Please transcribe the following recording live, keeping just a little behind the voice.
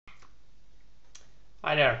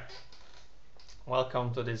Hi there,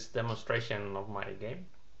 welcome to this demonstration of my game.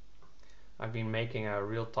 I've been making a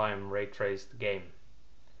real-time ray-traced game,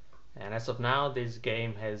 and as of now this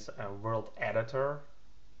game has a world editor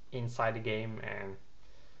inside the game, and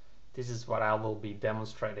this is what I will be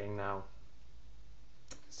demonstrating now.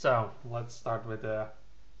 So let's start with a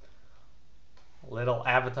little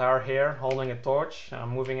avatar here holding a torch. I'm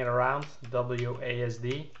moving it around,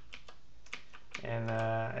 WASD, and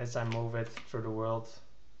as I move it through the world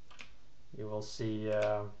you will see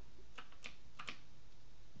the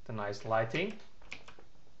nice lighting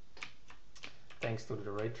thanks to the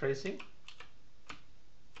ray tracing.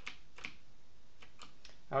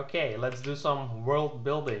 Okay, let's do some world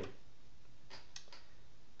building.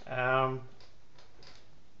 There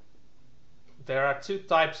are two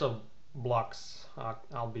types of blocks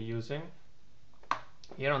I'll be using.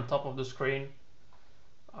 Here on top of the screen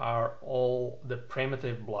are all the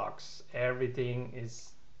primitive blocks. Everything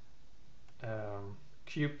is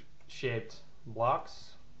cube-shaped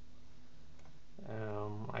blocks.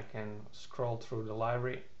 I can scroll through the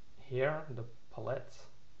library here, the palette.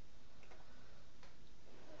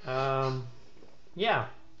 Yeah,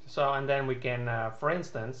 so and then we can, for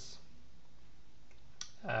instance,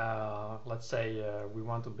 let's say we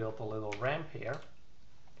want to build a little ramp here,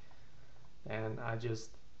 and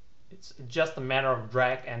it's just a matter of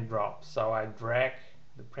drag and drop. So I drag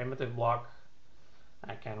the primitive block,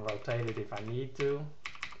 I can rotate it if I need to,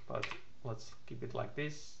 but let's keep it like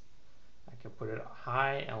this. I can put it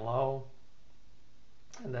high and low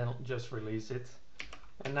and then just release it,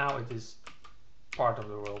 and now it is part of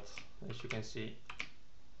the world, as you can see.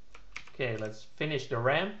 Okay, let's finish the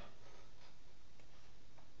ramp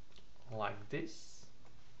like this,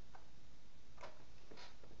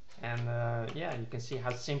 and yeah, you can see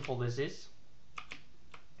how simple this is.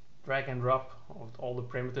 Drag and drop of all the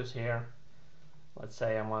primitives here. Let's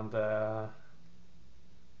say I want the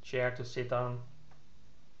chair to sit on,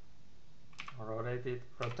 rotate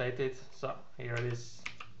it, so here it is,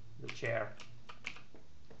 the chair.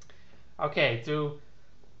 Okay, to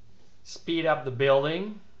speed up the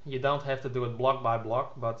building, you don't have to do it block by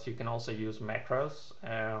block, but you can also use macros,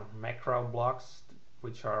 macro blocks,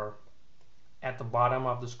 which are at the bottom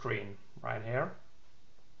of the screen right here.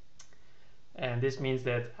 And this means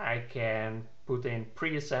that I can put in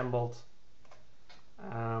pre-assembled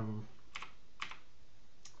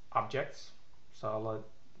objects. So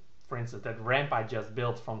for instance, that ramp I just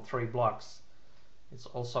built from 3 blocks, it's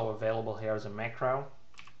also available here as a macro.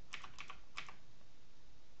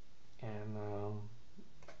 And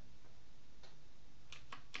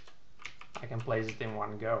I can place it in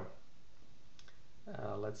one go.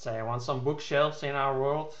 Let's say I want some bookshelves in our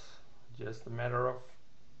world, just a matter of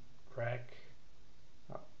drag,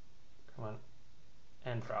 oh, come on,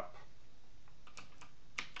 and drop.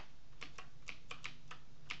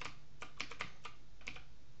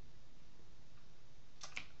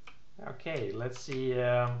 Okay, let's see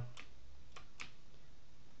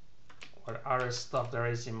what other stuff there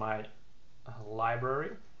is in my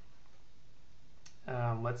library.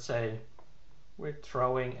 Let's say we're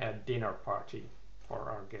throwing a dinner party for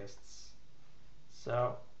our guests.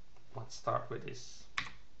 So let's start with this.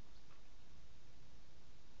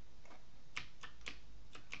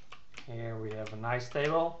 Here we have a nice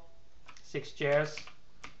table, 6 chairs,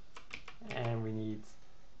 and we need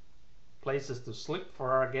places to sleep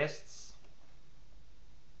for our guests.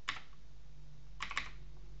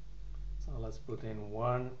 So let's put in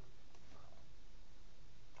 1,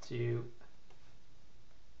 2,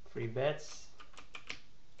 3 beds.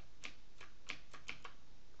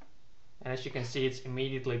 And as you can see, it's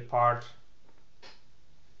immediately part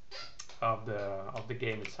of the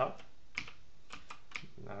game itself.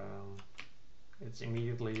 It's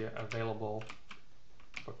immediately available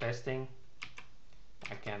for testing.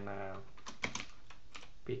 I can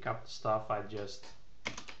pick up the stuff I just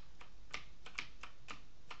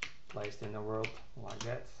placed in the world like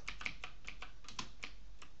that.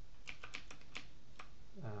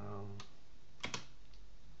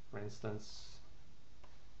 For instance,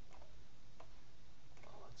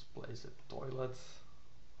 let's place a toilet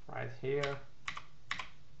right here.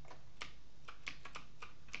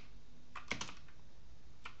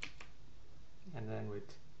 And then with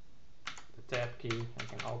the tab key I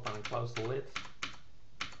can open and close the lid.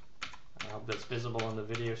 I hope that's visible on the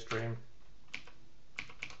video stream.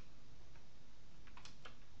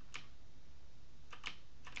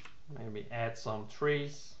 Maybe add some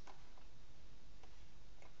trees.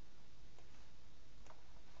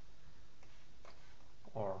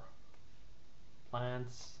 Or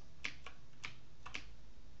plants.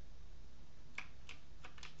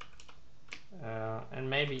 and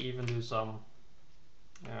maybe even do some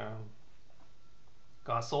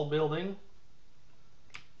castle building.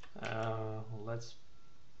 Let's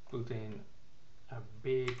put in a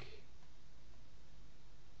big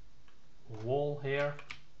wall here.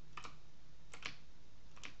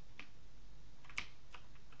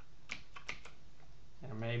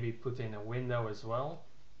 And maybe put in a window as well.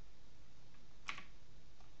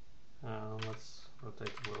 Let's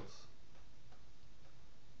rotate the wheels.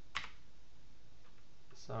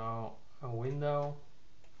 So a window,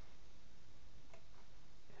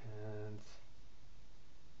 and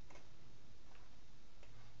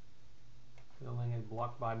filling it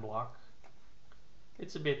block by block.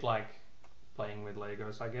 It's a bit like playing with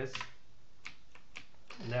Legos, I guess.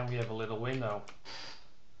 And then we have a little window.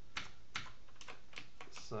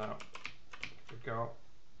 So here we go.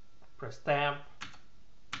 Press tab,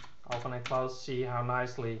 open and close. See how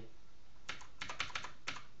nicely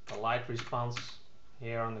the light responds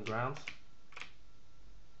here on the ground.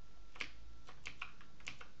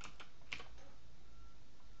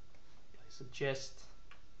 Place a chest.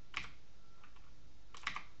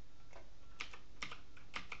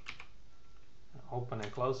 Open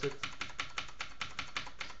and close it.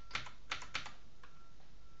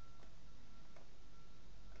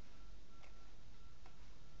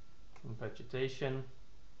 Some vegetation.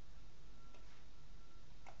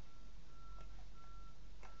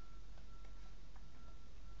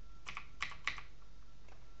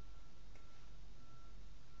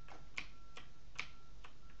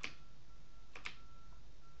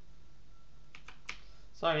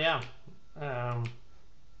 So yeah,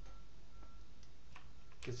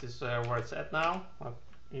 this is where it's at now. I've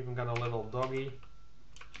even got a little doggy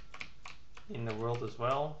in the world as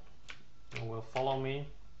well, who will follow me.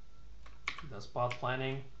 Does path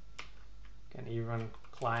planning, can even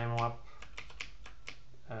climb up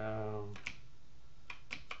and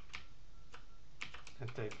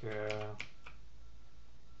take.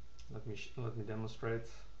 Let me demonstrate.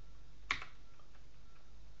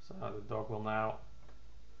 So the dog will now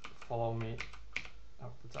follow me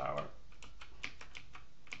up the tower.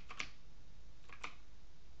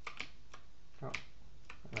 Oh,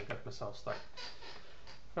 and I got myself stuck.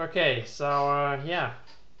 Okay, so yeah,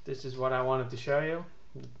 this is what I wanted to show you.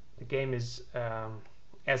 The game is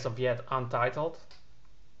as of yet untitled.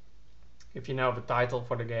 If you know the title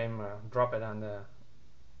for the game, drop it in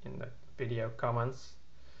the video comments.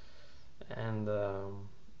 And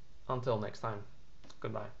until next time,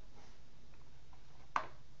 goodbye.